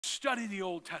Study the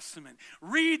Old Testament.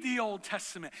 Read the Old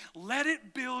Testament. Let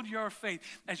it build your faith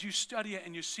as you study it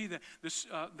and you see the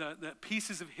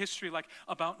pieces of history like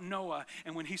about Noah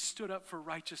and when he stood up for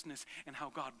righteousness and how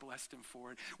God blessed him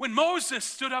for it. When Moses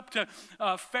stood up to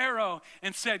Pharaoh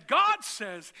and said, God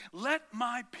says, let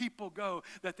my people go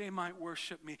that they might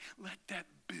worship me. Let that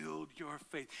build your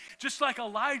faith. Just like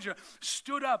Elijah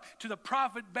stood up to the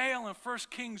prophet Baal in 1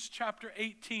 Kings chapter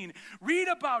 18. Read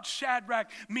about Shadrach,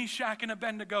 Meshach, and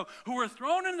Abednego who were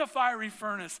thrown in the fiery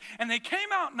furnace and they came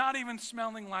out not even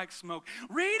smelling like smoke.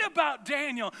 Read about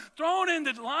Daniel thrown in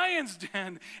the lion's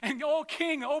den and the old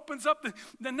king opens up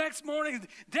the next morning.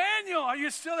 Daniel, are you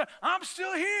still there? I'm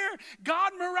still here.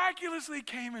 God miraculously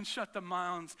came and shut the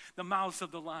mouths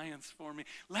of the lions for me.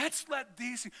 Let's let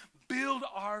these build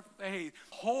our faith.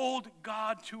 Hold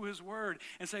God to his word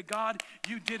and say, God,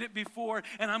 you did it before,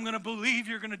 and I'm going to believe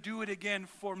you're going to do it again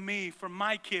for me, for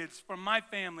my kids, for my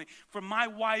family, for my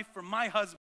wife, for my husband.